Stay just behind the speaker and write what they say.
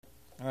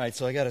All right,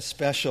 so I got a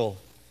special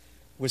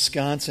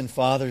Wisconsin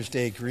Father's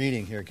Day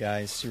greeting here,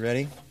 guys. You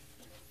ready?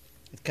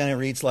 It kind of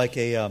reads like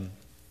a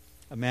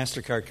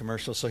MasterCard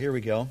commercial, so here we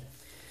go.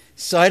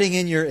 Sighting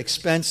in your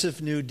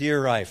expensive new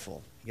deer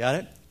rifle. You got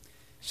it?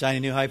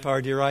 Shiny new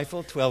high-powered deer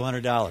rifle,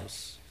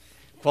 $1,200.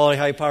 Quality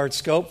high-powered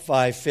scope,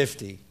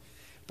 $550.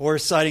 Bore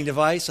sighting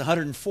device,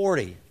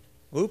 $140.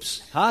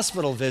 Oops.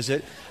 Hospital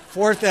visit,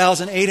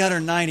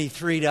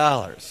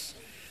 $4,893.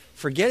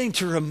 Forgetting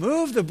to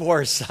remove the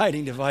bore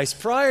sighting device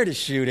prior to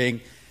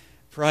shooting,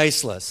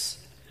 priceless.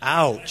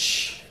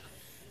 Ouch.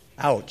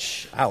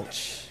 Ouch.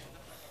 Ouch.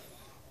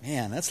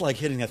 Man, that's like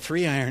hitting a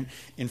 3-iron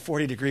in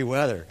 40-degree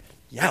weather.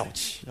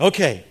 Youch.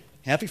 Okay,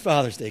 happy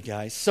Father's Day,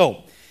 guys.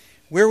 So,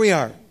 where we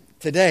are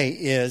today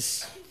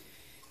is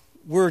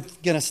we're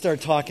going to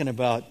start talking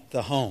about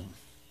the home.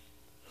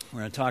 We're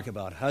going to talk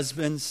about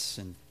husbands,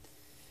 and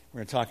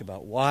we're going to talk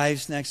about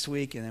wives next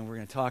week, and then we're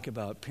going to talk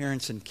about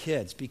parents and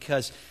kids,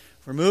 because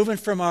we're moving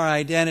from our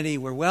identity.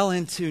 We're well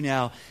into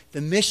now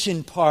the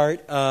mission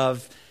part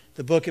of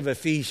the book of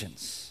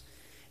Ephesians.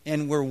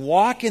 And we're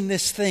walking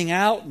this thing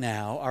out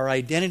now, our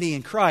identity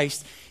in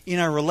Christ, in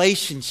our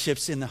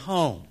relationships in the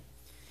home.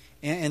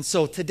 And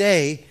so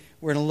today,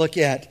 we're going to look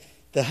at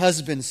the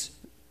husband's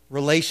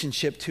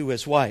relationship to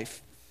his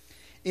wife.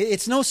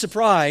 It's no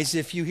surprise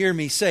if you hear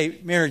me say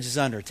marriage is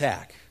under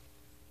attack.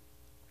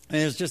 And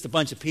there's just a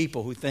bunch of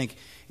people who think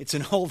it's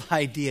an old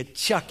idea,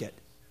 chuck it.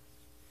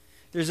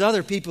 There's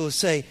other people who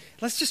say,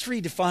 let's just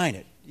redefine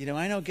it. You know,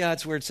 I know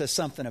God's Word says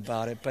something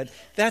about it, but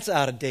that's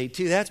out of date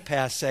too. That's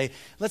passé.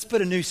 Let's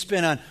put a new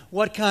spin on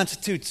what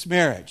constitutes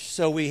marriage.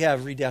 So we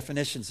have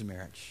redefinitions of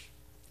marriage.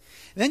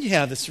 And then you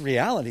have this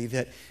reality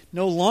that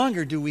no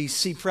longer do we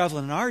see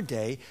prevalent in our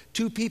day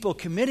two people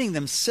committing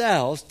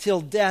themselves till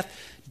death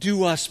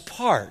do us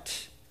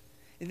part.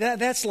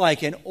 That's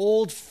like an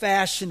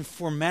old-fashioned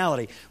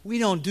formality. We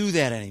don't do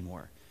that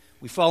anymore.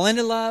 We fall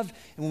into love,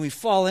 and when we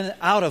fall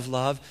out of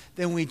love,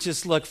 then we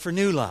just look for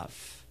new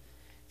love.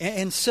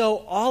 And so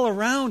all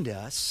around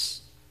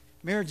us,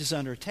 marriage is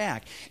under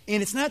attack.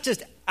 And it's not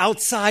just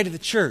outside of the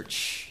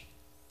church.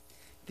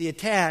 The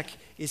attack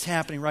is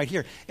happening right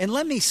here. And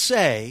let me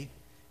say,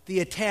 the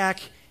attack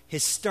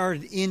has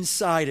started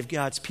inside of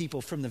God's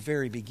people from the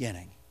very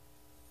beginning.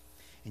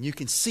 And you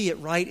can see it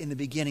right in the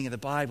beginning of the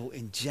Bible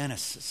in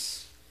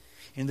Genesis,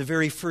 in the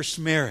very first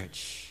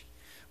marriage,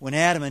 when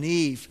Adam and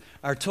Eve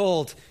are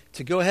told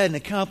to go ahead and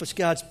accomplish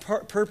God's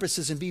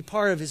purposes and be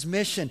part of His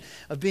mission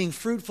of being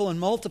fruitful and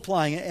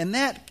multiplying. And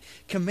that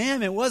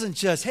commandment wasn't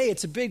just, hey,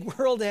 it's a big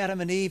world,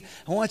 Adam and Eve.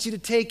 I want you to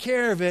take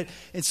care of it,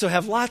 and so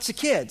have lots of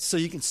kids so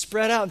you can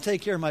spread out and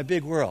take care of my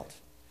big world.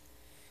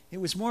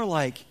 It was more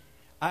like,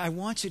 I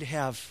want you to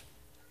have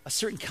a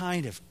certain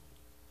kind of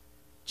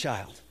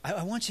child.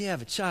 I want you to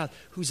have a child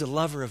who's a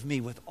lover of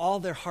me with all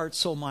their heart,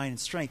 soul, mind, and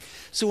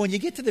strength. So when you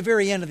get to the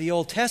very end of the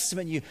Old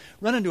Testament, you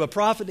run into a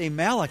prophet named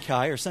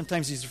Malachi, or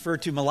sometimes he's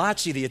referred to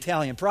Malachi, the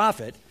Italian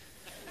prophet.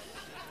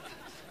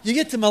 You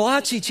get to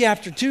Malachi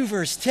chapter 2,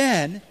 verse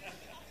 10,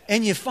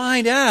 and you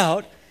find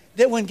out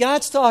that when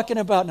God's talking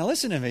about, now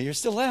listen to me, you're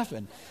still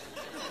laughing.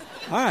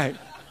 All right.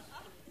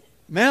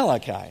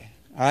 Malachi.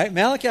 All right,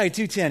 Malachi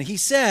 2:10. He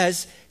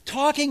says,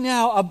 talking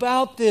now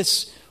about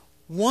this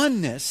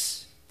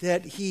oneness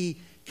that he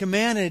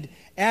commanded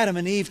Adam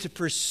and Eve to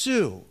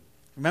pursue.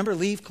 Remember,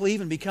 leave,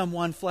 cleave, and become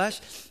one flesh?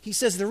 He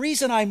says, the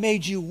reason I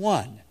made you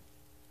one,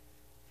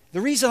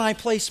 the reason I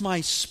placed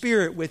my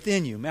spirit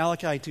within you,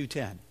 Malachi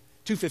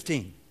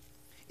 2:15,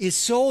 is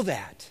so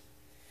that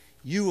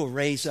you will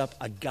raise up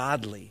a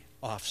godly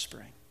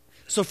offspring.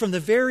 So from the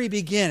very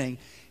beginning,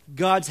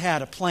 God's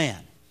had a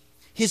plan.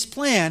 His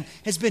plan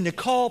has been to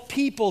call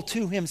people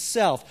to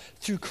Himself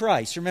through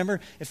Christ.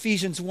 Remember,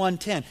 Ephesians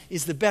 1:10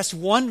 is the best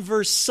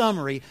one-verse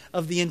summary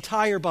of the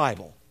entire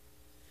Bible,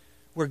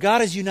 where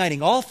God is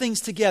uniting all things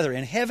together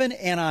in heaven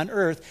and on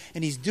earth,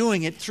 and He's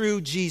doing it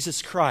through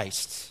Jesus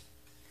Christ.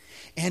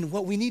 And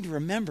what we need to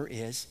remember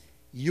is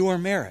your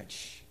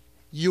marriage,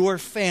 your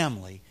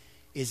family,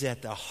 is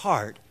at the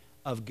heart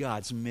of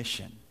God's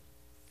mission.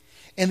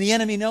 And the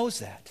enemy knows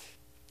that.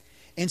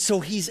 And so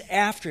he's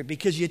after it,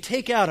 because you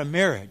take out a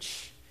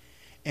marriage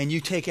and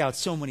you take out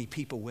so many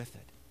people with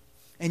it.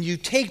 And you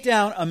take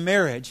down a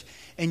marriage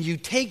and you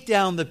take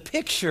down the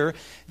picture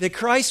that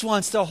Christ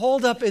wants to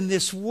hold up in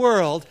this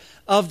world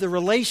of the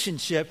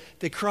relationship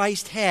that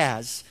Christ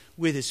has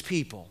with His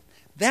people.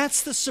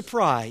 That's the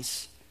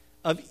surprise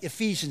of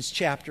Ephesians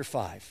chapter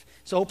 5.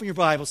 So open your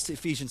Bibles to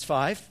Ephesians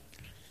 5.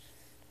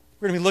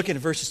 We're going to be looking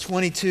at verses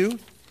 22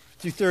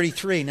 through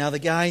 33. Now the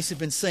guys have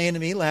been saying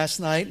to me last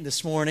night and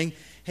this morning,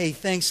 hey,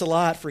 thanks a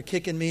lot for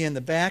kicking me in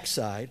the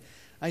backside.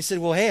 I said,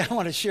 well, hey, I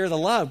want to share the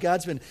love.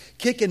 God's been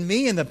kicking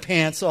me in the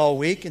pants all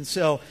week, and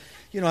so,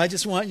 I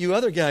just want you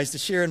other guys to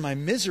share in my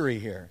misery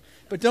here.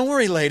 But don't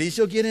worry, ladies,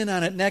 you'll get in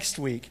on it next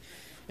week.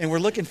 And we're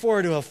looking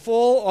forward to a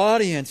full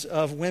audience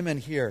of women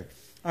here.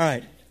 All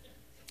right,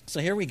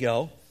 so here we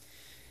go.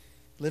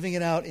 Living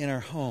it out in our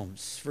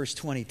homes, verse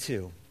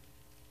 22.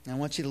 I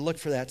want you to look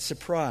for that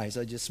surprise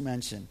I just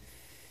mentioned.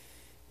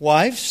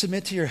 Wives,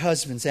 submit to your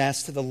husbands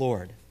as to the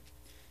Lord.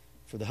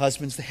 For the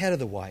husband's the head of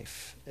the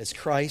wife, as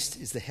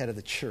Christ is the head of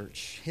the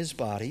church, his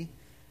body,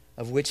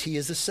 of which he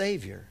is the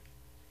Savior.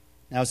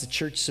 Now, as the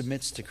church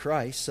submits to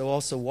Christ, so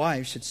also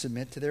wives should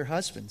submit to their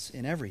husbands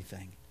in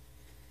everything.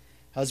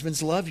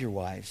 Husbands, love your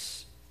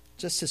wives,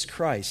 just as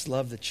Christ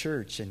loved the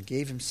church and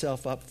gave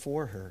himself up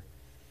for her,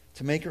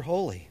 to make her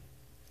holy,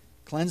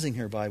 cleansing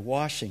her by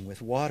washing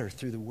with water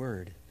through the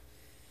word,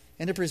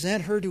 and to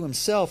present her to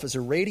himself as a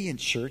radiant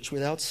church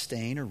without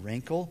stain or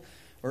wrinkle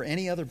or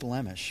any other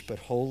blemish, but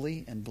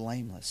holy and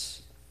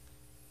blameless.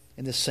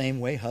 In the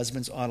same way,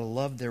 husbands ought to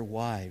love their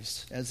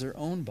wives as their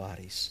own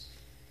bodies.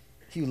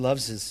 He who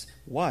loves his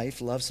wife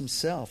loves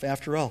himself.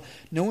 After all,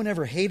 no one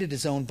ever hated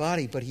his own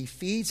body, but he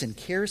feeds and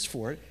cares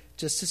for it,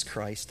 just as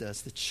Christ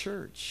does the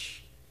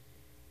church.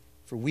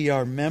 For we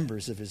are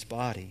members of his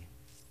body.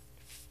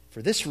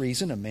 For this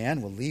reason, a man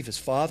will leave his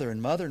father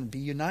and mother and be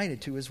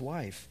united to his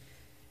wife,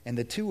 and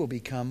the two will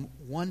become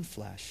one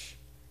flesh.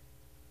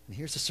 And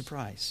here's the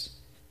surprise.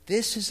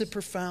 This is a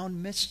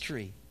profound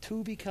mystery.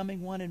 Two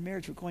becoming one in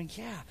marriage. We're going,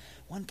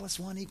 1 +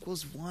 1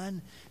 =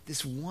 1.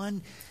 This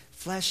one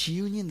flesh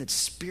union that's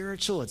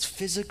spiritual, it's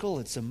physical,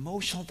 it's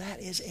emotional.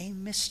 That is a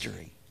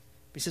mystery.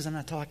 But he says, I'm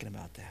not talking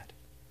about that.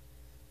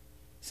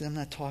 He says, I'm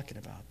not talking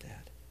about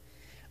that.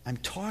 I'm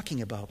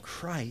talking about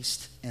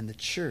Christ and the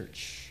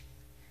church.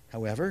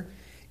 However,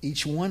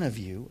 each one of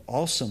you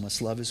also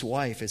must love his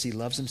wife as he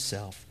loves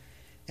himself,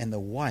 and the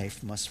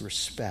wife must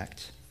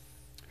respect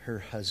her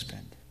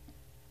husband.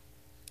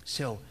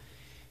 So,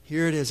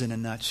 here it is in a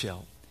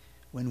nutshell.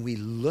 When we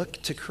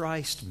look to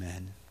Christ,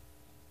 men,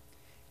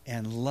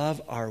 and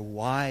love our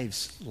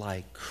wives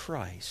like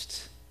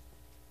Christ,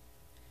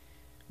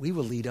 we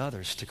will lead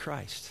others to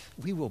Christ.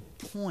 We will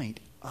point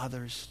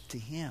others to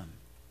him.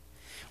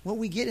 What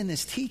we get in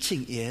this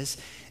teaching is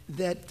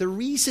that the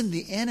reason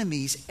the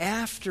enemy's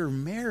after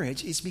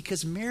marriage is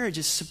because marriage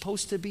is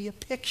supposed to be a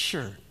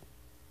picture.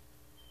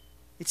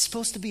 It's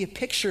supposed to be a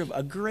picture of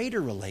a greater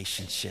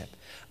relationship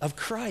of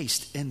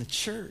Christ and the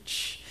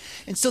church.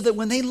 And so that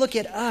when they look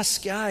at us,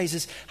 guys,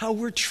 as how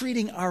we're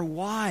treating our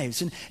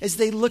wives, and as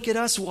they look at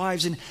us,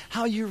 wives, and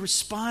how you're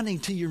responding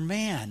to your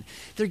man,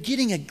 they're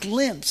getting a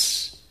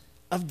glimpse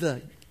of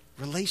the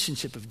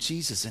relationship of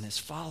Jesus and his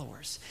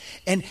followers.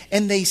 And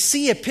they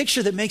see a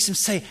picture that makes them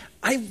say,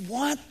 I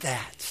want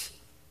that.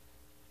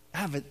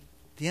 But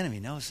the enemy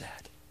knows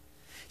that.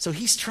 So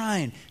he's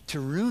trying to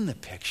ruin the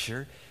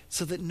picture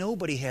so that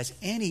nobody has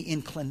any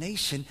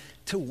inclination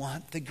to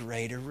want the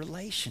greater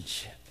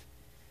relationship.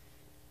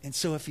 And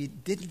so if you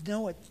didn't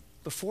know it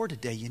before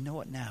today, you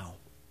know it now.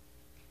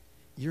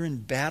 You're in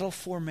battle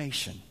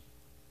formation.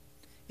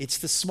 It's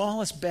the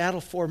smallest battle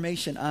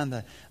formation on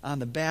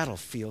the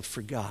battlefield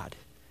for God.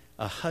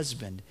 A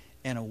husband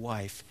and a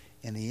wife,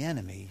 and the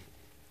enemy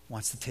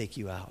wants to take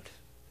you out.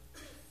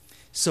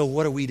 So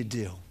what are we to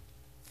do?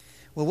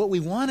 Well, what we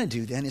want to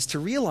do then is to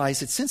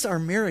realize that since our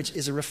marriage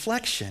is a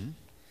reflection,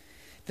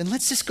 then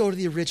let's just go to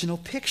the original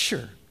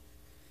picture.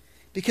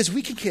 Because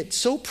we can get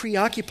so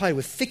preoccupied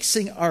with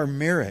fixing our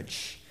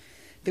marriage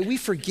that we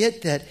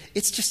forget that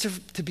it's just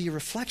to be a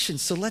reflection.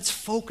 So let's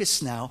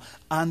focus now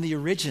on the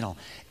original.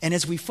 And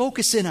as we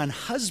focus in on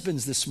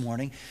husbands this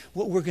morning,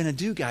 what we're going to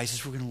do, guys,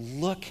 is we're going to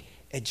look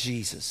at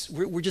Jesus.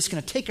 We're just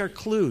going to take our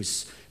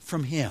clues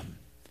from him.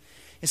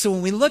 And so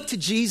when we look to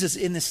Jesus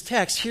in this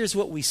text, here's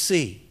what we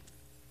see.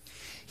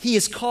 He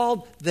is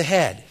called the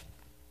head.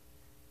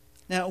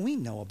 Now, we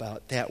know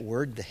about that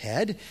word, the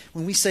head.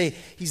 When we say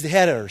he's the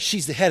head or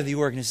she's the head of the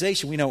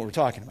organization, we know what we're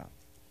talking about.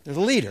 They're the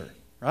leader,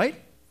 right?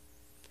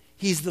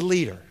 He's the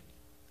leader.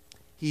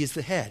 He is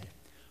the head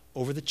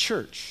over the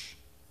church.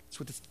 That's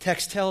what the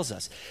text tells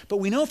us. But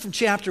we know from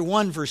chapter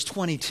 1, verse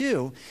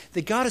 22,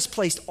 that God has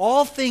placed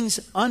all things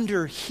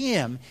under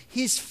him,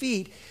 his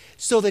feet,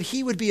 so that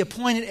he would be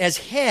appointed as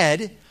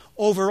head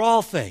over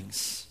all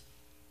things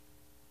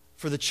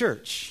for the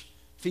church.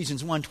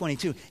 Ephesians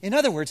 1:22. In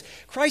other words,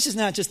 Christ is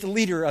not just the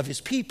leader of his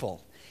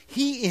people.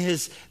 He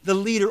is the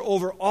leader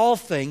over all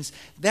things.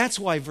 That's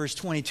why verse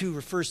 22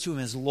 refers to him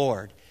as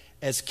Lord,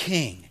 as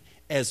King,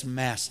 as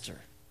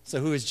Master.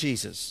 So who is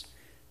Jesus?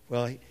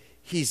 Well,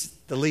 he's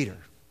the leader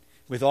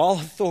with all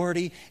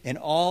authority and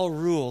all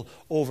rule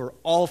over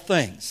all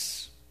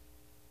things.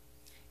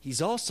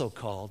 He's also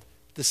called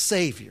the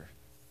Savior.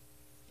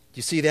 Do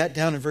you see that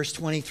down in verse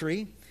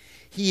 23?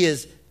 He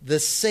is the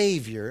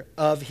Savior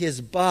of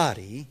his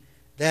body,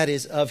 that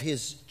is, of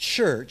his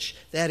church,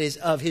 that is,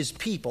 of his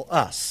people,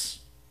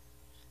 us.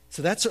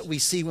 So that's what we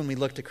see when we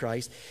look to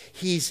Christ.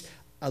 He's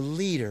a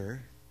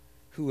leader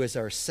who is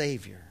our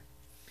Savior.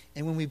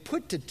 And when we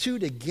put the two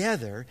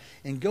together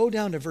and go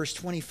down to verse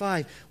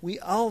 25, we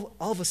all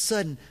of a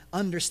sudden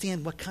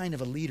understand what kind of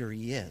a leader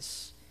he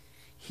is.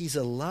 He's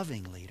a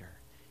loving leader.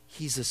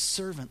 He's a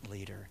servant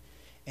leader.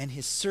 And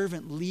his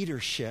servant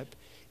leadership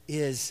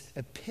is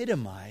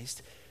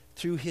epitomized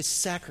through his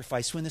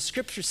sacrifice. When the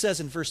scripture says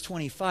in verse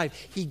 25,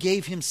 he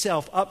gave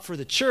himself up for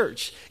the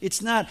church,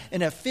 it's not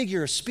in a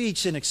figure of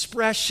speech, an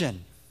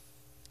expression.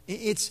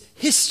 It's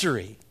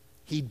history.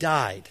 He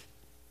died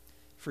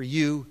for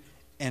you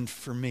and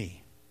for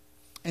me.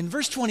 And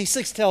verse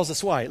 26 tells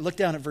us why. Look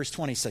down at verse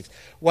 26.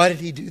 Why did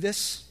he do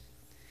this?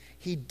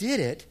 He did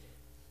it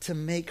to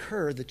make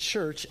her, the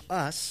church,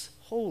 us,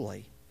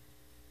 holy.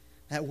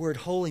 That word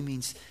holy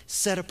means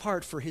set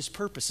apart for his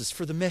purposes,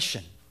 for the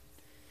mission.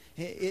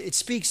 It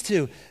speaks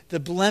to the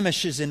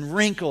blemishes and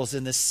wrinkles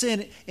and the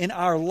sin in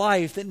our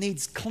life that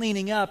needs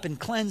cleaning up and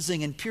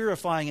cleansing and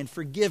purifying and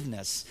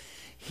forgiveness.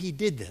 He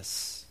did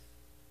this.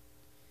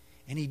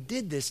 And he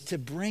did this to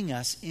bring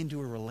us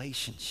into a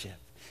relationship.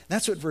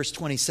 That's what verse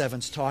 27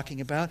 is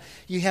talking about.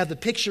 You have the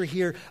picture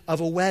here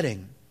of a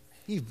wedding.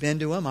 You've been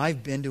to them.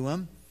 I've been to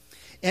them.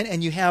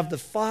 And you have the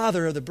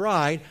father of the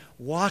bride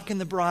walking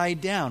the bride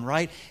down,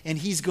 right? And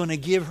he's going to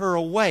give her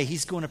away.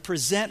 He's going to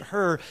present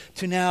her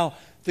to now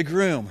the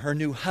groom, her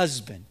new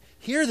husband.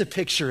 Here the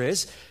picture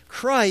is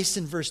Christ,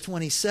 in verse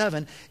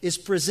 27, is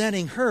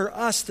presenting her,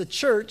 us, the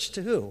church,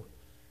 to who?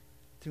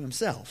 To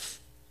himself.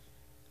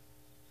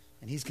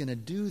 And he's going to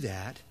do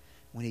that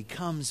when he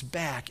comes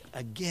back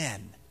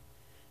again.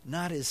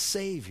 Not as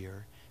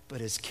Savior,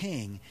 but as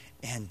King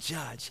and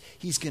Judge.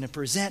 He's going to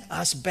present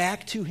us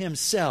back to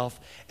himself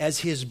as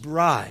his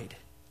bride.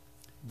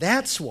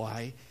 That's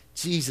why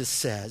Jesus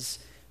says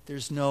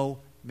there's no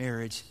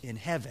marriage in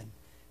heaven.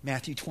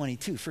 Matthew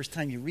 22, first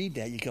time you read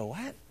that, you go,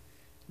 what?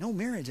 No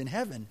marriage in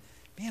heaven?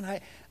 Man,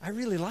 I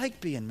really like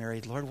being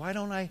married, Lord. Why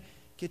don't I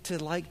get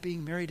to like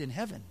being married in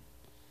heaven?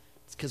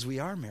 It's because we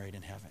are married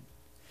in heaven.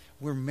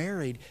 We're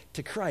married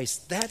to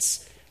Christ.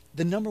 That's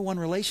the number one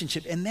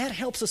relationship. And that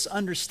helps us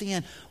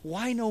understand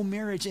why no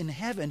marriage in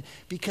heaven,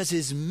 because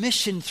his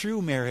mission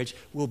through marriage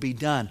will be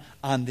done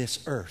on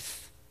this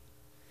earth.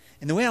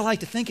 And the way I like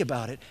to think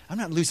about it, I'm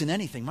not losing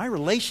anything. My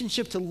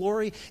relationship to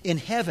Lori in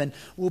heaven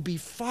will be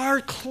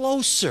far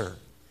closer,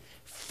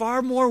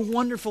 far more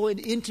wonderful and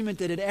intimate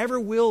than it ever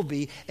will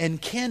be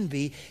and can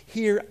be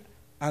here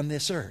on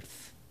this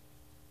earth.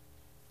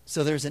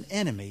 So there's an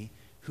enemy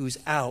who's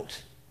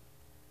out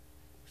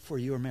for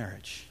your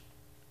marriage.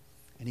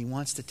 And he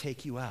wants to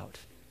take you out.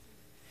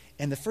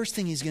 And the first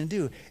thing he's going to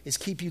do is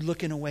keep you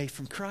looking away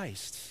from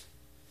Christ.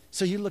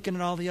 So you're looking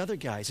at all the other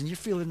guys and you're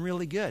feeling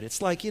really good. It's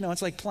like,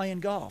 it's like playing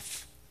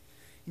golf.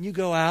 And you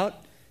go out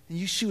and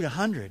you shoot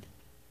 100.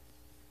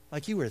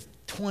 Like you were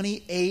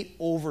 28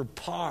 over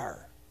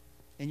par.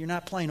 And you're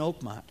not playing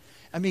Oakmont.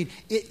 I mean,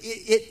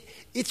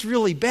 it's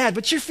really bad,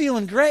 but you're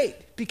feeling great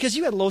because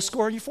you had a low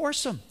score and you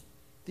forced them.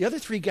 The other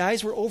three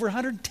guys were over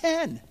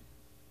 110.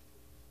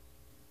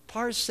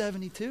 Par is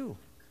 72.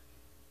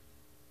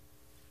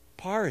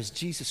 Par is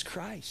Jesus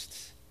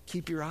Christ.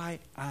 Keep your eye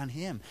on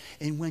him.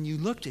 And when you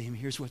look to him,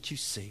 here's what you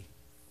see.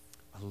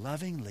 A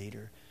loving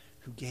leader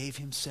who gave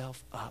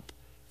himself up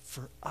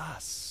for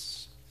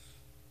us.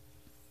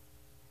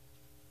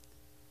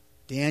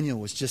 Daniel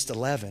was just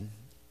 11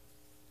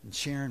 and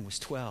Sharon was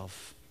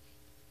 12.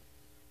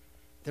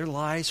 Their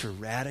lives were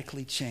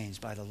radically changed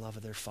by the love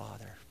of their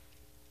father.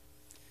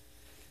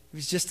 It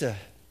was just a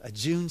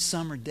June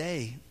summer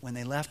day when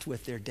they left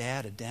with their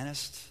dad, a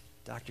dentist,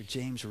 Dr.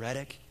 James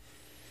Reddick.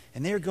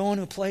 And they were going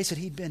to a place that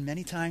he'd been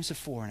many times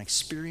before, an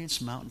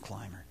experienced mountain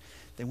climber.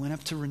 They went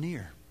up to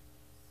Rainier.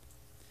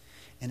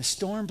 And a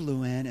storm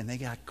blew in, and they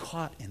got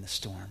caught in the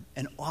storm.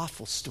 An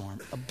awful storm,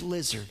 a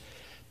blizzard,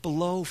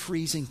 below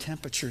freezing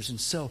temperatures.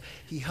 And so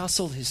he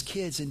hustled his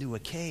kids into a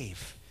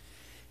cave.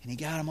 And he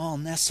got them all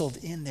nestled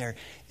in there.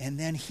 And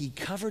then he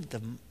covered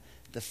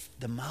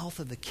the mouth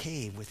of the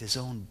cave with his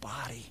own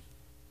body.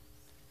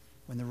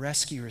 When the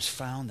rescuers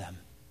found them,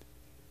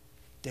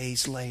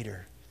 days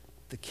later,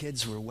 the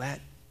kids were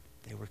wet.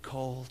 They were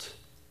cold,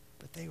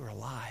 but they were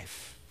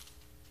alive.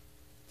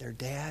 Their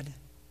dad,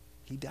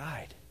 he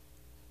died.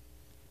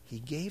 He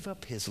gave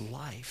up his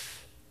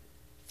life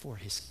for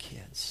his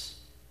kids.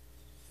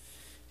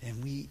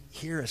 And we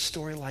hear a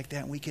story like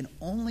that, and we can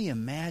only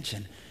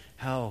imagine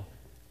how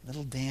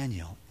little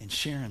Daniel and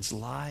Sharon's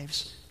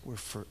lives were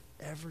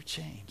forever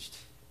changed.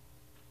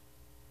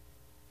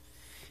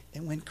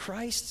 And when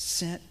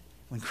Christ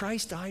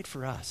died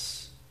for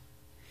us,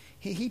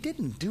 He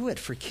didn't do it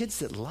for kids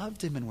that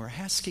loved him and were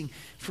asking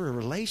for a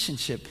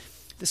relationship.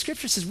 The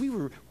scripture says we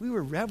were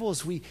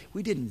rebels. We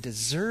didn't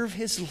deserve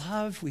his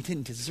love. We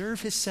didn't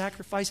deserve his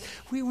sacrifice.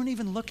 We weren't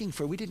even looking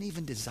for it. We didn't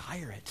even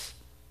desire it.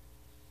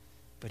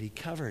 But he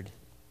covered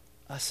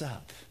us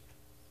up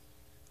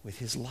with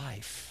his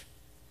life.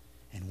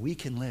 And we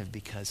can live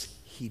because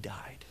he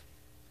died.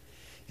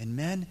 And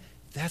men,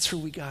 that's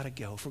where we got to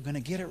go. If we're going to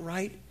get it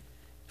right,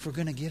 if we're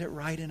going to get it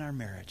right in our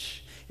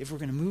marriage, if we're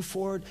going to move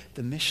forward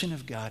the mission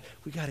of God,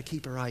 we got to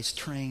keep our eyes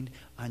trained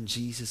on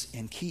Jesus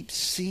and keep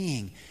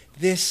seeing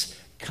this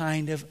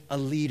kind of a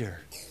leader,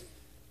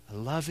 a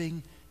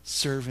loving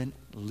servant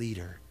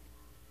leader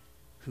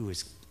who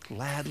is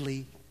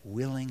gladly,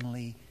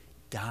 willingly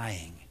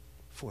dying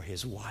for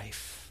his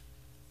wife.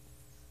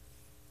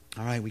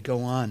 All right, we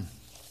go on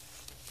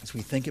as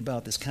we think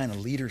about this kind of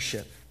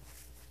leadership.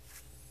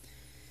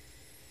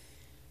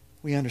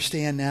 We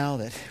understand now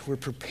that we're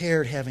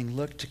prepared, having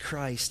looked to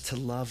Christ, to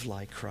love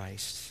like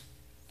Christ.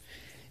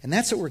 And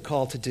that's what we're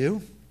called to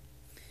do.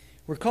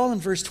 We're called in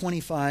verse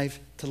 25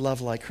 to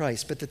love like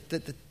Christ. But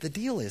the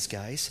deal is,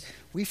 guys,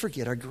 we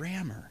forget our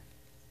grammar.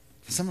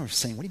 Some of us are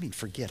saying, what do you mean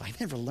forget? I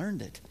never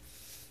learned it.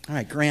 All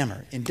right,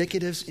 grammar.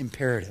 Indicatives,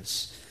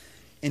 imperatives.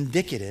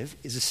 Indicative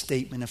is a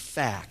statement of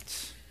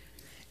fact.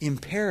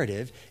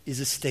 Imperative is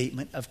a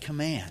statement of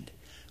command.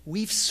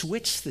 We've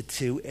switched the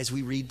two as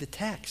we read the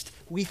text.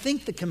 We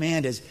think the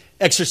command is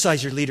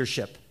exercise your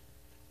leadership.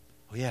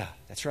 Oh yeah,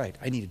 that's right.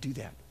 I need to do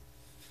that.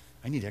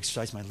 I need to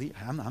exercise my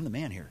leadership. I'm the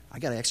man here. I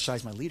got to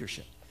exercise my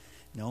leadership.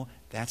 No,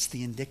 that's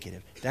the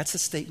indicative. That's a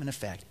statement of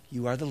fact.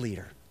 You are the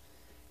leader.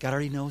 God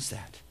already knows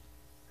that.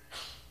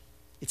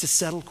 It's a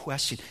settled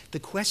question.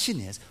 The question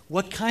is,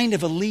 what kind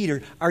of a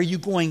leader are you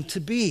going to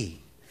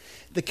be?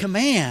 The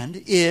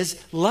command is,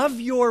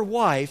 love your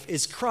wife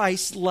as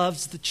Christ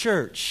loves the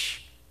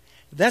church.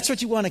 That's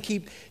what you want to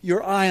keep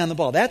your eye on the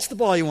ball. That's the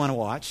ball you want to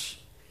watch.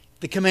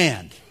 The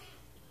command.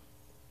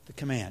 The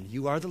command.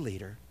 You are the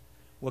leader.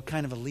 What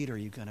kind of a leader are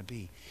you going to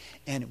be?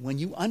 And when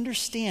you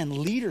understand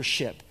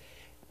leadership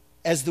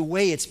as the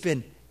way it's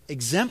been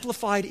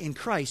exemplified in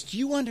Christ,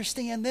 you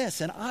understand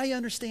this, and I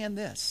understand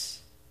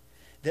this,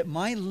 that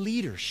my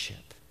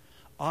leadership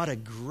ought to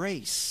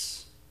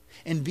grace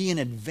and be an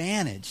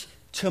advantage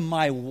to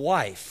my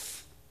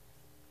wife,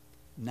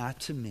 not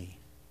to me.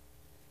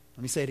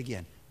 Let me say it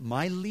again.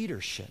 My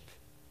leadership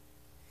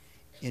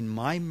in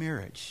my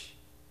marriage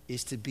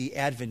is to be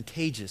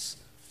advantageous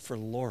for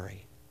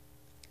Lori,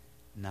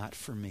 not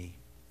for me.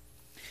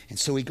 And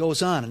so he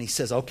goes on and he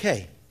says,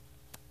 okay,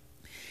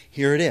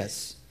 here it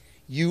is.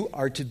 You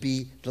are to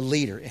be the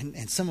leader.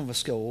 And some of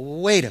us go,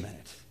 well, wait a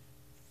minute.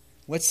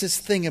 What's this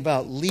thing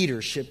about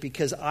leadership?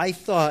 Because I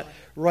thought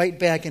right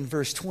back in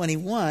verse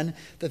 21,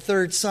 the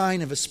third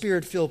sign of a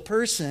Spirit-filled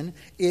person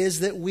is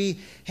that we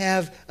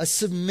have a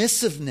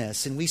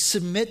submissiveness and we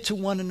submit to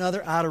one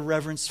another out of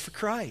reverence for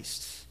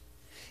Christ.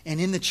 And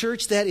in the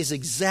church, that is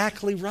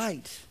exactly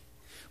right.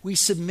 We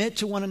submit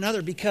to one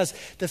another because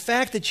the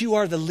fact that you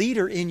are the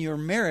leader in your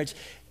marriage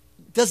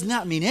does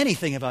not mean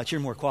anything about you're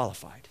more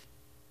qualified.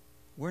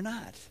 We're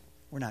not.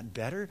 We're not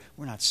better.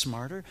 We're not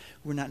smarter.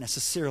 We're not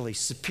necessarily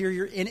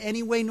superior in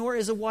any way, nor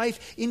is a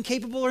wife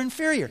incapable or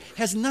inferior. It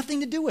has nothing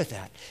to do with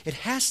that. It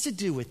has to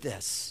do with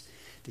this,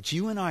 that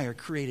you and I are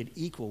created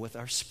equal with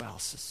our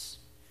spouses,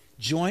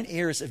 joint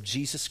heirs of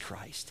Jesus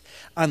Christ,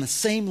 on the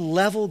same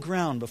level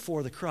ground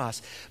before the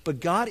cross.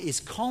 But God is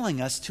calling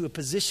us to a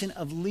position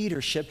of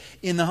leadership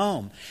in the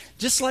home.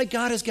 Just like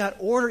God has got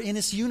order in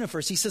His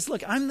universe, He says,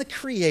 look, I'm the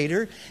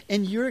creator,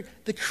 and you're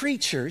the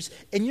creatures,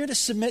 and you're to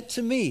submit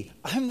to me.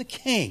 I'm the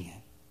king.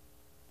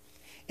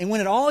 And when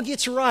it all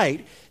gets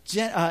right,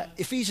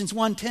 Ephesians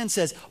 1:10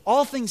 says,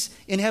 all things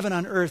in heaven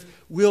and on earth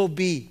will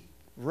be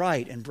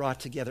right and brought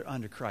together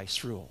under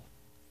Christ's rule.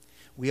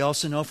 We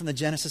also know from the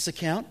Genesis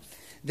account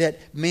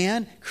that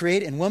man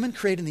created and woman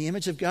created in the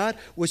image of God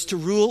was to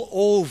rule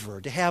over,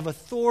 to have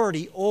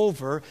authority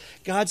over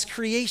God's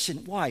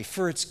creation. Why?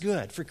 For its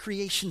good, for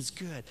creation's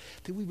good,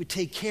 that we would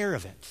take care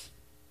of it.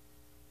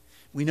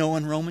 We know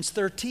in Romans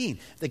 13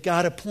 that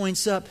God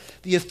appoints up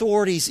the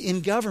authorities in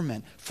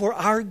government for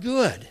our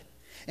good.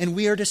 And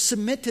we are to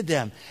submit to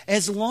them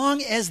as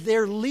long as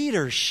their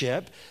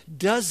leadership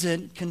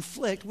doesn't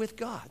conflict with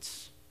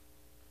God's.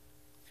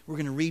 We're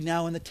going to read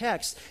now in the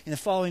text in the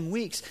following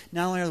weeks.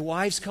 Not only are the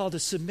wives called to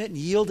submit and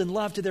yield in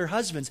love to their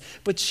husbands,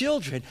 but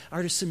children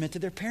are to submit to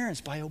their parents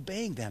by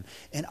obeying them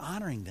and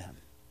honoring them.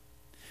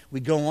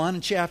 We go on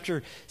in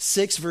chapter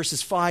 6,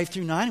 verses 5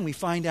 through 9, and we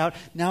find out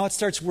now it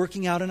starts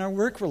working out in our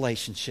work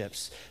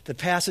relationships. The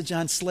passage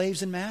on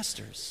slaves and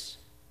masters.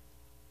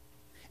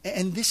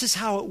 And this is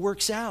how it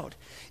works out.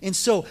 And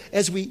so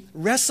as we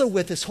wrestle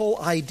with this whole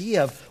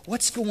idea of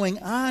what's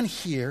going on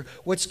here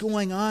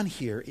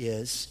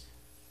is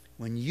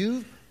when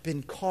you've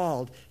been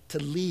called to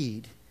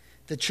lead,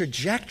 the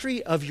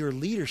trajectory of your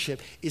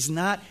leadership is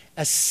not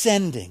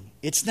ascending.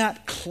 It's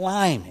not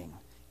climbing.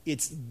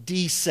 It's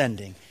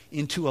descending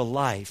into a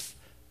life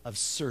of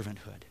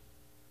servanthood.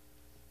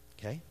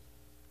 Okay?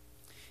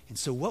 And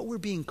so what we're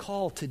being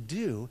called to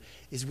do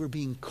is we're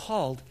being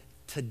called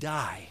to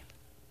die.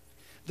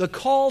 The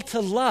call to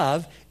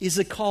love is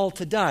a call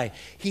to die.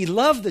 He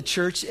loved the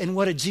church, and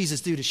what did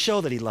Jesus do to show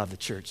that He loved the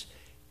church?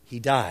 He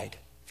died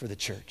for the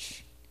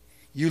church.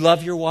 You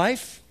love your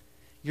wife,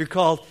 you're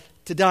called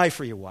to die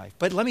for your wife.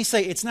 But let me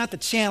say, it's not the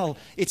channel,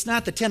 it's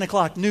not the 10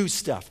 o'clock news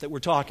stuff that we're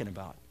talking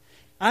about.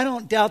 I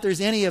don't doubt there's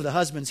any of the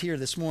husbands here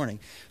this morning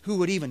who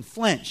would even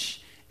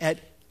flinch at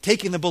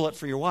taking the bullet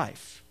for your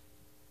wife.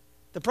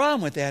 The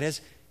problem with that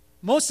is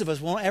most of us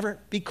won't ever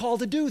be called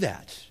to do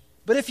that.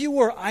 But if you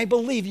were, I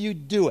believe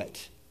you'd do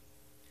it.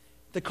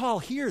 The call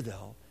here,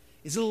 though,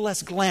 is a little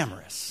less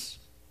glamorous.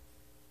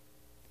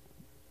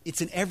 It's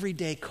an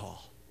everyday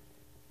call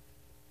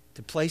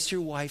to place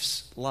your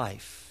wife's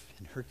life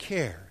and her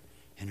care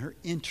and her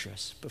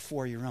interests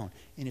before your own.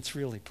 And it's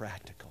really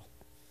practical.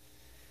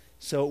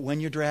 So when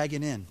you're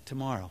dragging in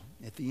tomorrow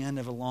at the end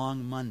of a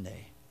long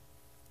Monday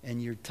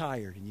and you're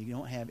tired and you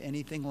don't have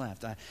anything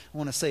left, I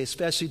want to say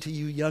especially to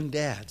you young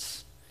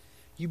dads,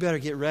 you better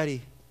get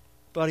ready.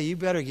 Buddy, you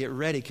better get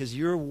ready because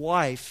your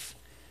wife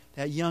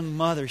That young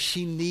mother,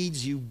 she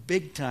needs you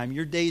big time.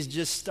 Your day's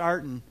just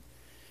starting.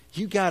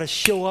 You got to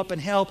show up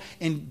and help.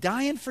 And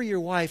dying for your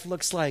wife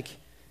looks like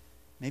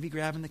maybe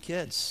grabbing the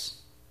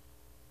kids.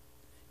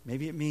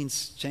 Maybe it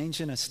means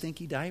changing a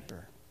stinky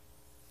diaper.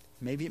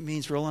 Maybe it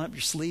means rolling up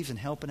your sleeves and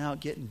helping out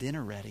getting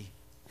dinner ready.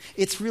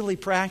 It's really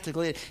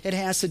practical. It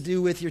has to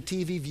do with your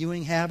TV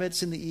viewing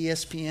habits and the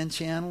ESPN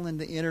channel and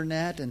the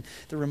internet and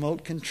the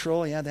remote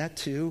control. Yeah, that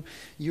too.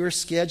 Your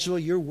schedule,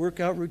 your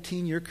workout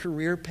routine, your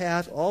career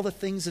path, all the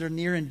things that are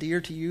near and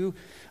dear to you,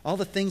 all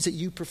the things that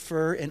you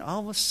prefer. And all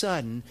of a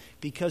sudden,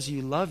 because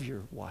you love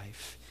your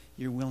wife,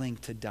 you're willing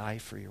to die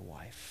for your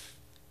wife.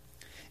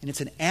 And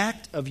it's an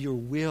act of your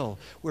will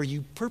where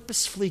you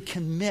purposefully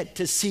commit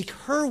to seek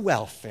her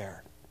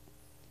welfare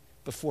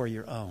before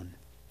your own.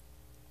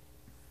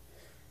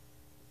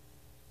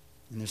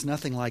 And there's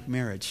nothing like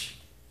marriage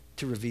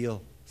to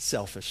reveal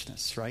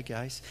selfishness, right,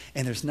 guys?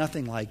 And there's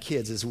nothing like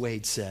kids, as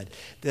Wade said,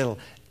 that'll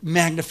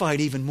magnify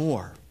it even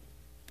more.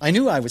 I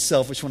knew I was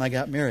selfish when I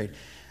got married.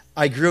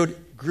 I grew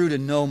to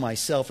know my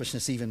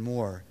selfishness even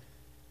more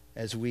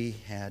as we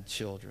had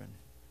children.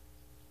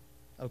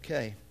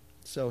 Okay,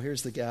 so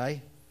here's the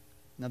guy.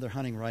 Another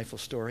hunting rifle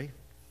story.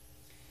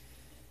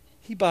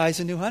 He buys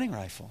a new hunting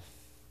rifle.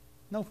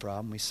 No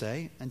problem, we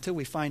say, until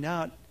we find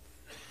out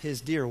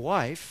his dear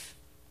wife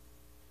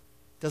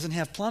doesn't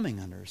have plumbing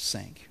under her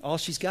sink. All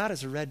she's got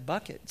is a red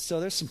bucket. So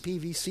there's some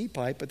PVC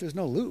pipe, but there's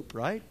no loop,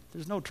 right?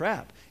 There's no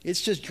trap.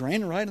 It's just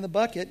draining right in the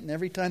bucket, and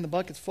every time the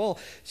bucket's full,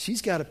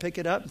 she's got to pick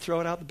it up and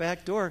throw it out the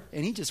back door,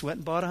 and he just went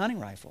and bought a hunting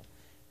rifle.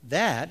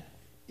 That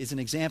is an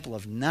example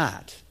of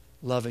not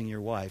loving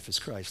your wife as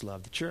Christ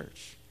loved the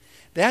church.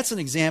 That's an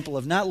example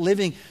of not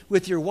living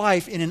with your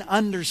wife in an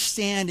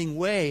understanding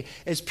way,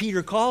 as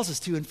Peter calls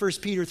us to in 1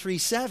 Peter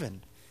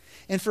 3:7.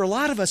 And for a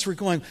lot of us, we're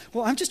going,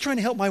 well, I'm just trying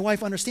to help my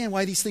wife understand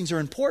why these things are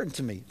important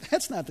to me.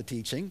 That's not the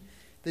teaching.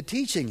 The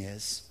teaching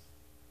is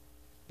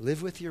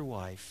live with your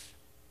wife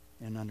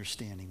in an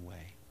understanding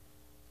way.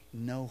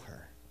 Know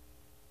her.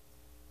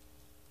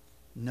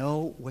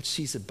 Know what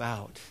she's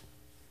about.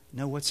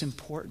 Know what's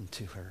important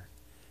to her.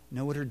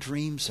 Know what her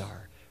dreams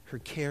are, her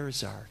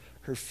cares are,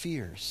 her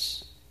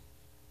fears.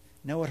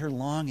 Know what her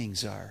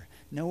longings are.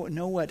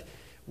 Know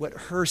what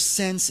her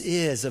sense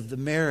is of the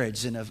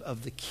marriage and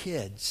of the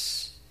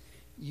kids.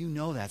 You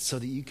know that so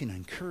that you can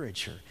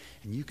encourage her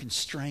and you can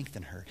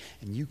strengthen her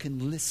and you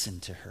can listen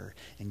to her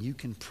and you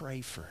can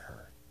pray for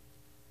her.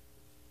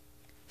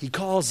 He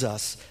calls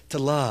us to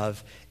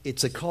love.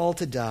 It's a call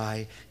to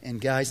die.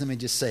 And guys, let me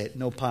just say it.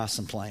 No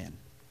possum playing.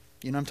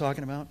 You know what I'm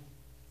talking about?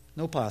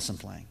 No possum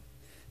playing.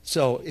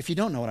 So if you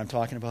don't know what I'm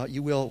talking about,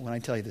 you will when I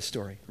tell you this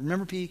story.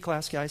 Remember PE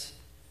class, guys?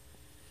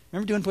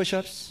 Remember doing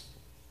push-ups?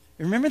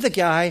 Remember the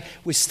guy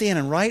was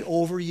standing right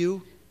over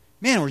you?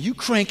 Man, were you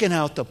cranking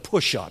out the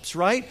push-ups,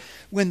 right?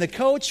 When the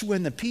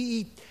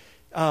PE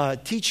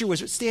teacher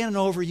was standing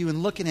over you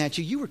and looking at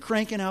you, you were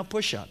cranking out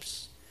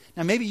push-ups.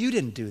 Now, maybe you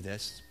didn't do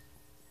this.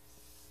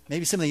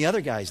 Maybe some of the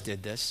other guys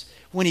did this.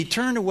 When he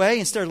turned away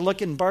and started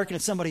looking and barking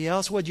at somebody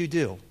else, what'd you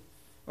do?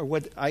 Or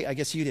what? I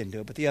guess you didn't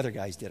do it, but the other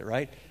guys did it,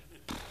 right?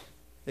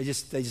 They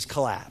just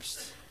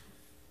collapsed.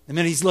 The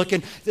minute he's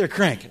looking, they're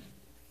cranking.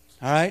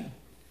 All right?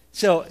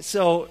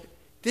 So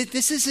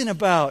this isn't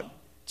about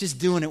just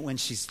doing it when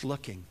she's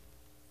looking.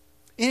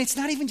 And it's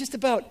not even just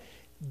about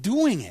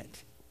doing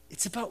it.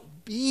 It's about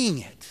being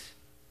it.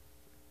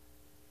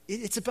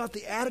 It's about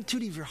the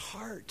attitude of your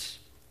heart.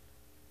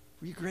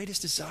 Where your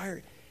greatest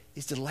desire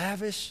is to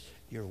lavish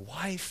your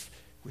wife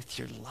with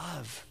your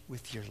love,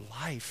 with your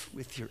life,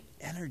 with your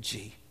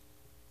energy,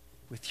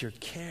 with your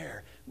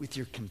care, with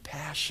your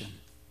compassion.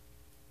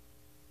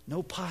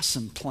 No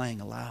possum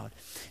playing allowed.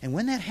 And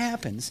when that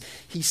happens,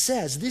 he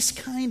says this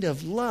kind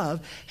of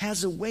love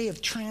has a way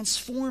of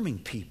transforming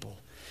people.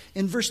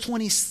 In verse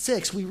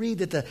 26, we read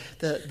that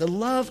the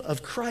love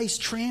of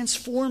Christ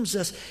transforms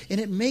us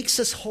and it makes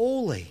us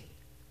holy.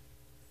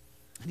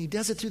 And he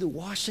does it through the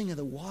washing of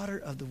the water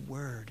of the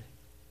Word.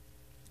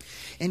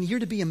 And you're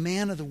to be a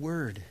man of the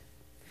Word,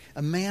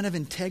 a man of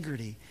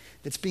integrity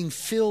that's being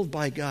filled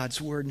by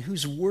God's Word and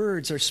whose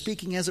words are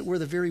speaking, as it were,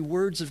 the very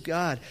words of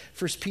God.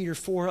 1 Peter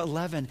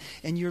 4:11.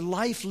 And your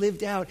life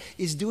lived out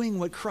is doing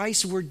what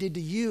Christ's Word did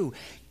to you.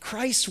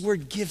 Christ's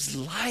Word gives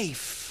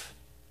life.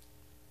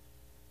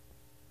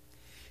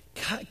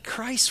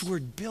 Christ's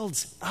Word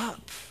builds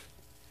up.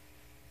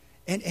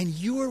 And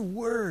your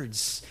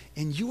words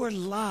and your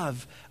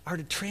love are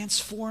to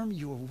transform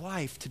your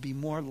wife to be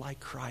more like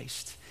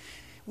Christ.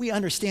 We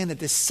understand that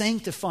this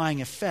sanctifying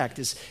effect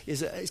is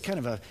kind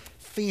of a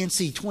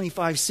fancy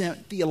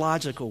 25-cent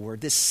theological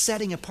word. This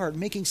setting apart,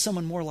 making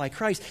someone more like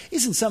Christ,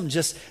 isn't something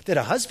just that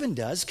a husband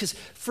does, because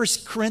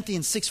 1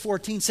 Corinthians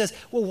 6:14 says,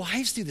 well,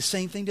 wives do the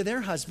same thing to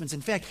their husbands.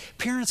 In fact,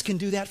 parents can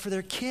do that for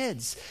their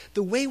kids.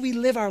 The way we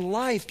live our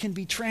life can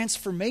be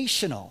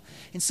transformational.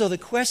 And so the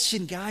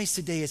question, guys,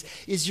 today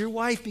is your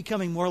wife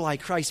becoming more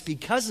like Christ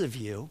because of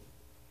you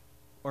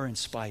or in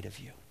spite of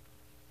you?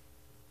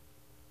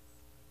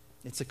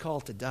 It's a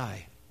call to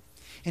die.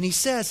 And he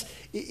says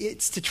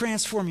it's to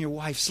transform your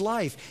wife's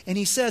life. And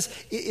he says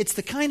it's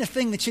the kind of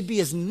thing that should be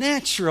as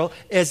natural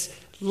as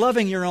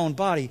loving your own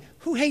body.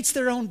 Who hates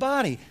their own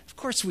body? Of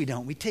course we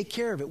don't. We take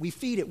care of it. We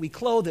feed it. We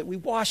clothe it. We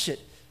wash it.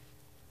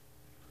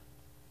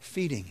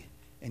 Feeding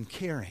and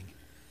caring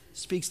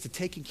speaks to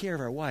taking care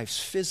of our wife's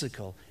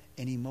physical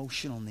and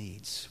emotional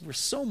needs. We're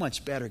so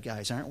much better,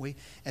 guys, aren't we,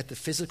 at the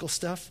physical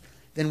stuff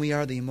than we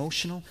are the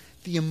emotional?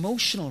 The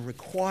emotional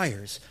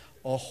requires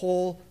a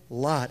whole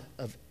lot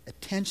of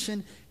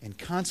attention and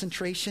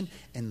concentration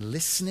and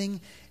listening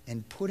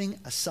and putting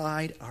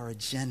aside our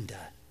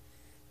agenda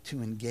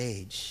to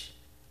engage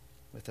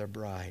with our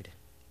bride.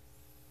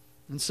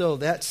 And so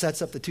that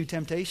sets up the two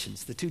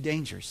temptations, the two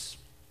dangers.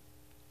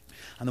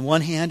 On the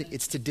one hand,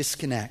 it's to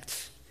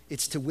disconnect.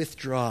 It's to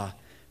withdraw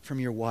from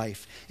your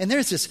wife. And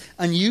there's this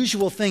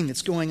unusual thing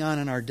that's going on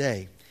in our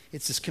day.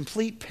 It's this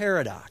complete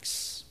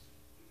paradox.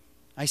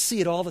 I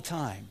see it all the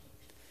time.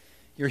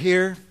 You're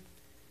here,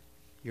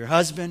 your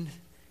husband,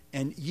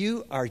 and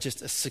you are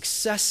just a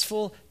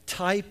successful,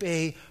 type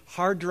A,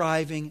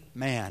 hard-driving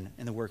man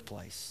in the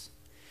workplace.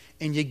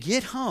 And you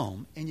get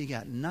home, and you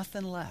got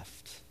nothing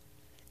left.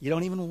 You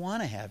don't even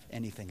want to have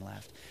anything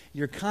left.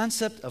 Your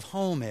concept of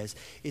home is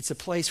it's a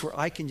place where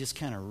I can just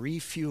kind of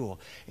refuel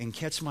and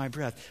catch my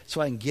breath so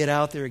I can get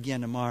out there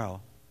again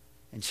tomorrow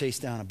and chase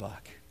down a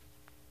buck.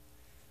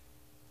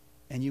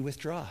 And you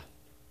withdraw,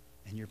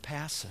 and you're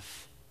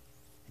passive,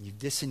 and you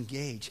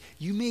disengage.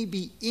 You may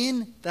be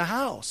in the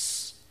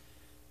house,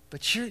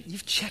 but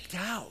you've checked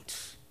out.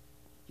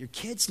 Your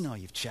kids know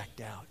you've checked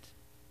out.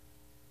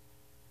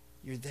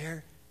 You're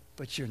there,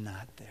 but you're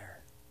not there.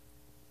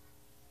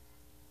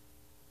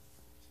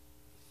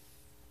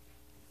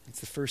 It's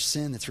the first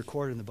sin that's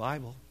recorded in the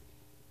Bible.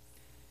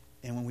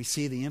 And when we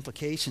see the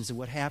implications of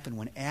what happened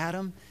when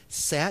Adam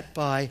sat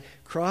by,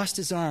 crossed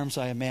his arms,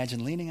 I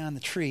imagine, leaning on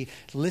the tree,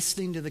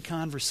 listening to the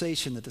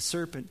conversation that the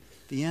serpent,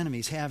 the enemy,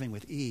 is having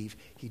with Eve,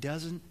 he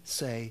doesn't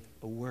say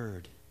a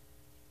word.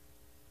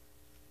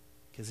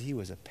 Because he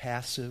was a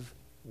passive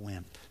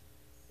wimp.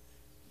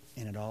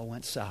 And it all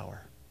went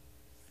sour.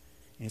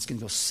 And it's going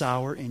to go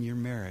sour in your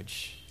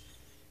marriage.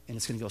 And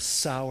it's going to go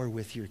sour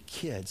with your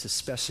kids,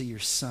 especially your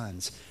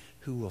sons,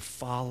 who will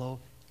follow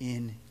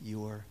in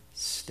your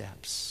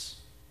steps.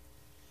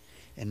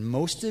 And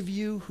most of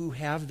you who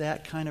have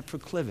that kind of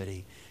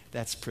proclivity,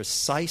 that's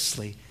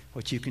precisely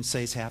what you can say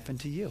has happened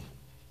to you.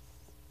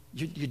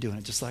 You're doing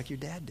it just like your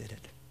dad did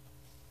it.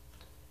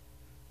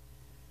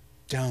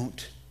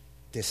 Don't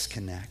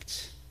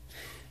disconnect.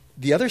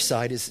 The other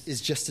side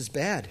is just as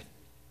bad.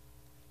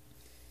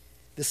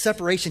 The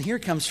separation here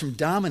comes from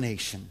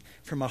domination,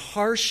 from a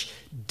harsh,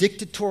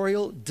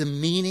 dictatorial,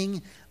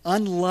 demeaning,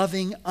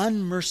 unloving,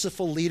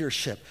 unmerciful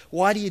leadership.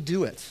 Why do you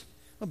do it?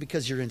 Well,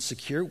 because you're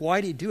insecure.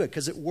 Why do you do it?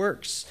 Because it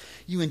works.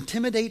 You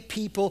intimidate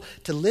people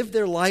to live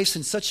their lives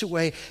in such a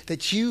way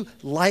that you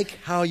like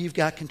how you've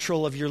got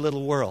control of your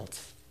little world.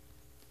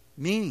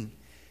 Meaning,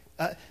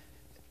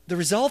 the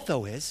result,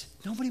 though, is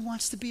nobody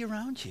wants to be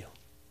around you.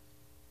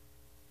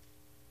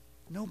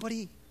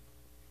 Nobody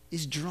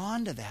is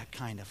drawn to that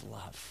kind of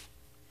love.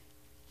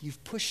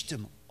 You've pushed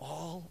them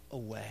all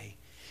away.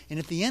 And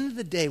at the end of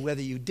the day,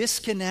 whether you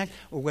disconnect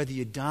or whether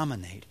you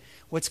dominate,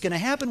 what's going to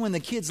happen when the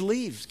kids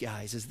leave,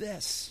 guys, is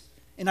this.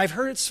 And I've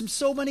heard it from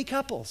so many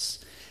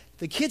couples.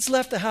 The kids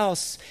left the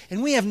house,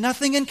 and we have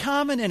nothing in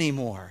common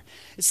anymore.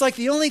 It's like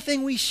the only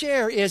thing we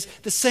share is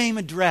the same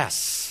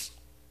address.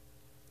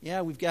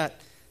 Yeah, we've got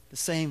the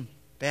same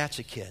batch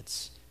of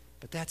kids,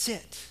 but that's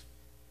it.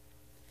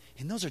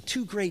 And those are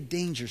two great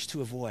dangers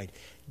to avoid.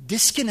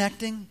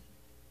 Disconnecting,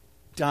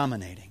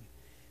 dominating.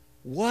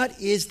 What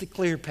is the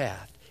clear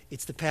path?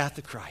 It's the path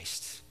of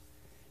Christ.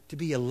 To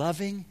be a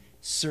loving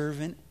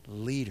servant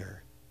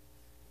leader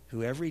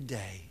who every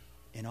day,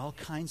 in all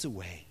kinds of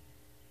ways,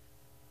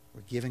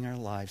 we're giving our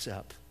lives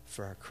up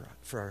for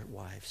our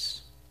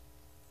wives.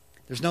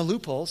 There's no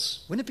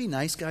loopholes. Wouldn't it be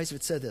nice, guys, if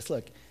it said this?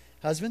 Look,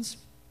 husbands,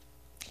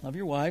 love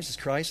your wives as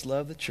Christ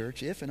loved the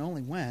church, if and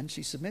only when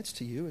she submits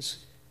to you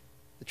as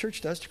the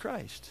church does to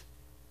Christ.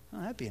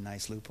 Oh, that'd be a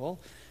nice loophole.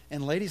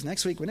 And ladies,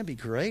 next week, wouldn't it be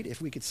great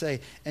if we could say,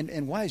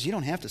 and wives, you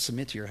don't have to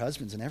submit to your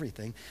husbands and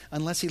everything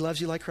unless he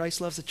loves you like Christ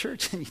loves the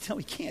church. And you know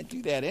we can't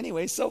do that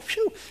anyway, so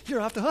phew,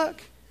 you're off the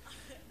hook.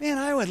 Man,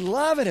 I would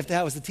love it if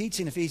that was the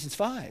teaching in Ephesians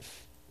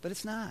 5. But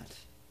it's not.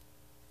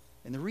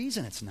 And the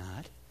reason it's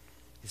not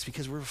is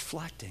because we're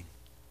reflecting.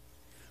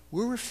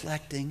 We're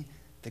reflecting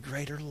the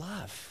greater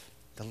love,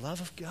 the love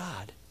of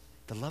God,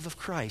 the love of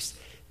Christ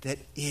that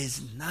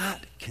is not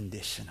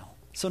conditional.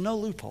 So no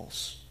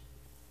loopholes.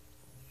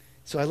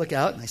 So I look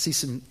out and I see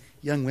some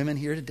young women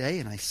here today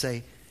and I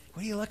say,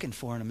 what are you looking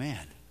for in a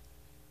man?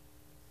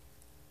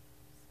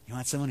 You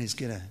want someone who's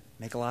going to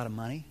make a lot of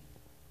money?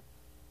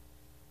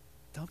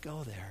 Don't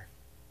go there.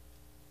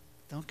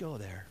 Don't go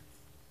there.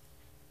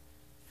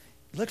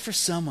 Look for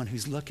someone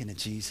who's looking at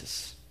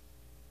Jesus.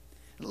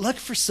 Look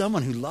for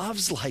someone who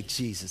loves like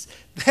Jesus.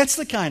 That's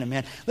the kind of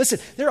man. Listen,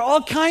 there are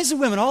all kinds of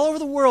women all over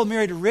the world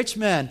married to rich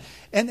men,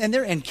 and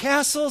they're in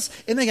castles,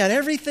 and they got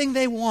everything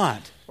they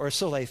want, or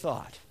so they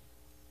thought.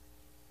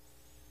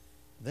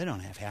 They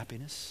don't have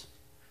happiness.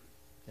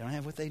 They don't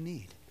have what they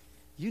need.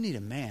 You need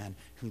a man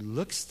who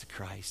looks to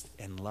Christ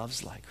and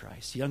loves like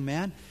Christ. Young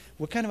man,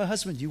 what kind of a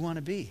husband do you want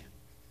to be?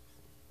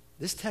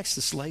 This text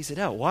just lays it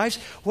out. Wives,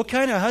 what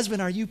kind of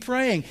husband are you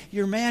praying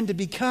your man to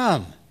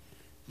become?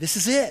 This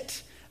is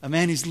it. A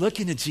man who's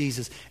looking to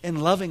Jesus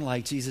and loving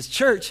like Jesus.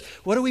 Church,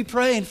 what are we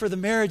praying for the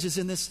marriages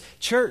in this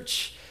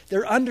church?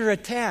 They're under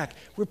attack.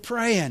 We're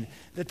praying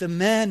that the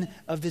men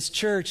of this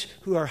church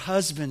who are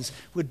husbands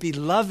would be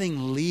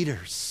loving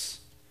leaders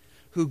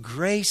who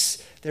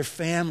grace their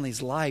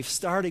family's life,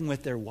 starting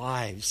with their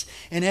wives.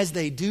 And as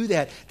they do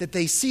that, that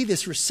they see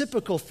this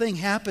reciprocal thing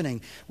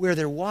happening where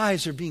their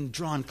wives are being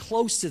drawn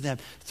close to them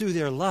through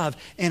their love,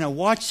 and a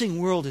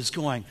watching world is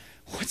going,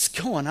 what's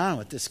going on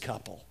with this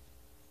couple?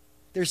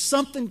 There's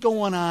something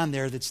going on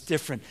there that's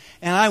different,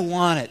 and I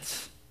want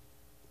it.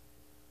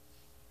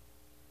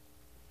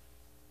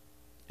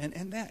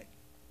 And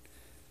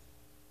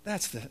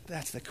that's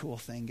the cool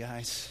thing,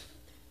 guys.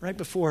 Right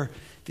before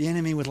the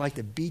enemy would like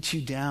to beat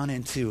you down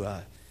into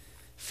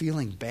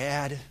feeling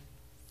bad,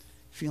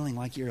 feeling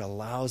like you're a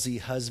lousy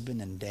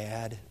husband and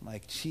dad,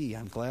 like, gee,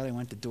 I'm glad I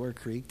went to Door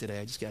Creek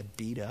today. I just got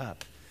beat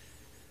up.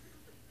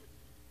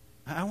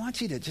 I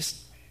want you to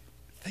just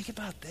think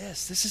about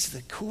this. This is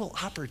the cool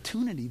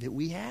opportunity that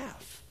we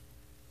have.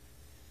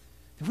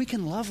 That we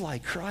can love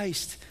like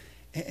Christ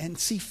and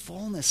see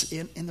fullness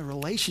in the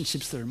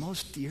relationships that are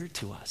most dear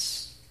to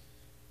us.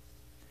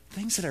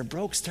 Things that are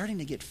broke starting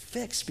to get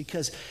fixed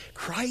because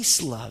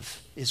Christ's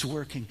love is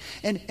working.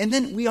 And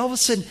then we all of a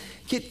sudden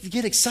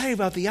get excited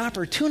about the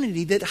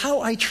opportunity that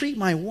how I treat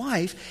my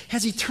wife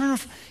has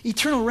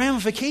eternal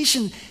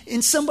ramification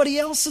in somebody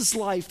else's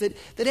life.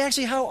 That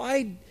actually how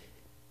I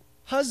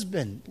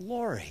husband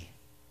Lori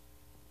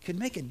could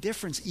make a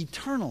difference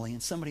eternally in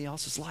somebody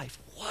else's life.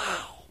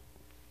 Wow.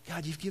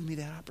 God, you've given me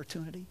that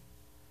opportunity.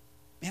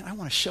 Man, I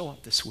want to show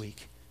up this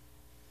week.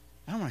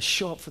 I want to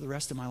show up for the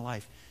rest of my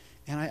life.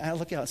 And I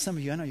look out at some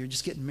of you, I know you're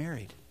just getting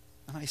married.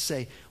 And I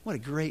say, what a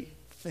great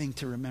thing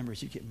to remember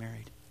as you get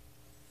married.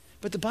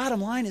 But the bottom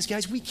line is,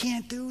 guys, we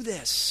can't do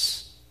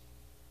this.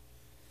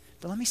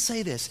 But let me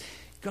say this.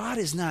 God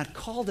has not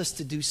called us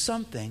to do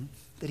something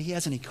that he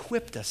hasn't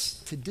equipped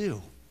us to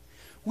do.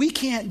 We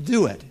can't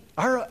do it.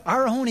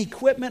 Our own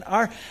equipment,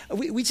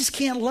 we just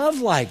can't love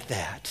like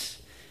that.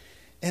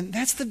 And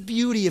that's the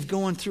beauty of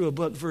going through a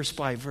book verse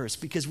by verse,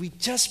 because we've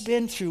just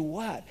been through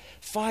what?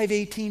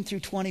 5:18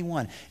 through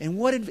 21. And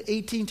what did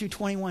 18 through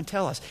 21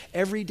 tell us?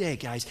 Every day,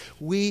 guys,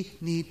 we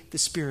need the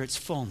Spirit's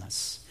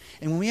fullness.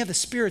 And when we have the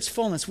Spirit's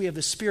fullness, we have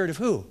the Spirit of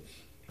who?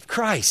 Of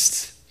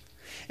Christ.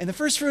 And the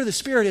first fruit of the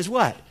Spirit is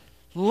what?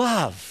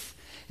 Love.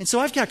 And so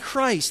I've got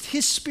Christ,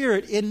 his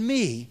Spirit in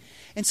me.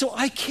 And so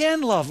I can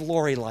love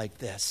Lori like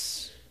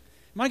this.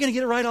 Am I going to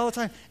get it right all the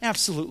time?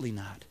 Absolutely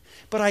not.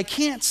 But I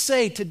can't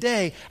say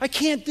today, I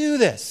can't do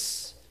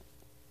this.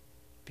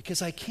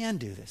 Because I can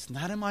do this,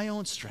 not in my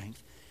own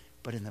strength,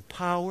 but in the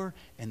power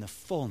and the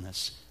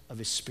fullness of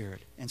his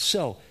Spirit. And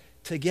so,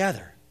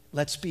 together,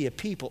 let's be a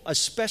people,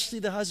 especially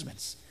the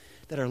husbands,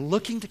 that are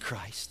looking to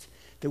Christ,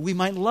 that we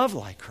might love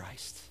like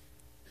Christ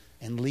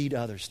and lead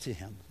others to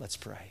him. Let's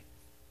pray.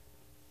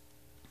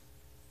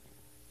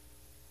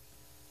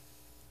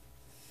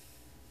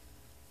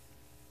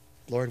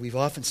 Lord, we've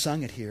often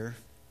sung it here.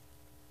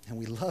 And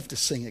we love to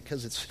sing it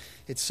because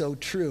it's so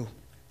true.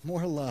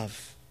 More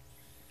love,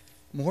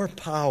 more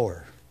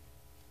power,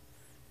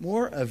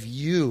 more of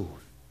you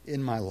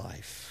in my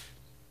life.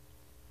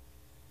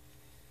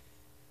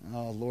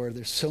 Oh, Lord,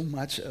 there's so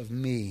much of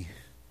me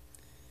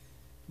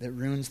that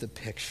ruins the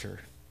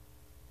picture.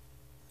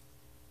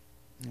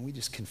 And we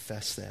just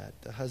confess that.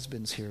 The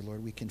husbands here,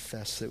 Lord, we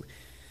confess that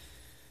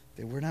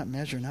we're not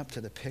measuring up to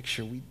the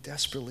picture. We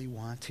desperately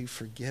want to.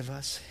 Forgive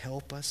us,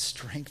 help us,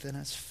 strengthen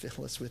us,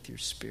 fill us with your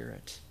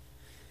Spirit.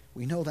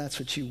 We know that's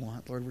what you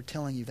want, Lord. We're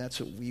telling you that's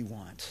what we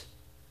want.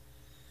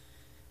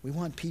 We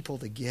want people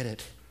to get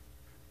it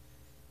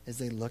as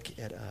they look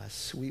at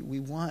us. We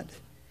want,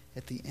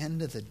 at the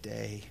end of the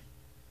day,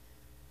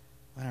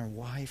 when our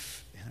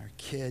wife and our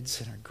kids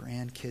and our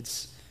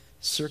grandkids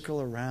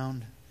circle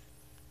around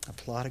a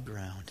plot of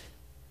ground,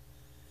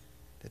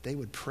 that they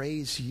would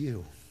praise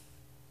you.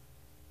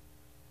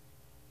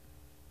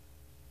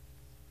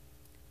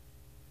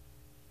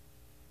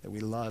 That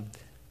we loved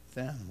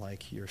them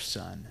like your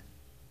son.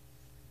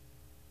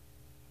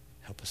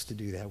 Help us to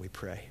do that, we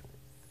pray.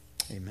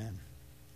 Amen.